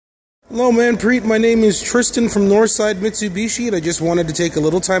Hello Manpreet, my name is Tristan from Northside Mitsubishi, and I just wanted to take a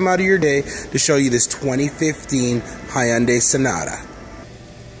little time out of your day to show you this 2015 Hyundai Sonata.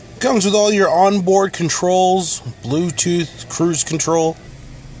 Comes with all your onboard controls, Bluetooth, cruise control.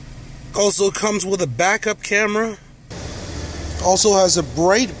 Also comes with a backup camera. Also has a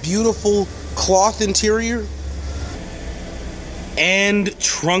bright, beautiful cloth interior. And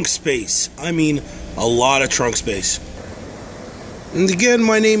trunk space. I mean, a lot of trunk space. And again,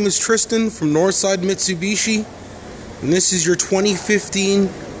 my name is Tristan from Northside Mitsubishi, and this is your 2015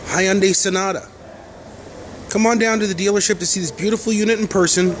 Hyundai Sonata. Come on down to the dealership to see this beautiful unit in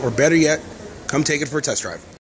person, or better yet, come take it for a test drive.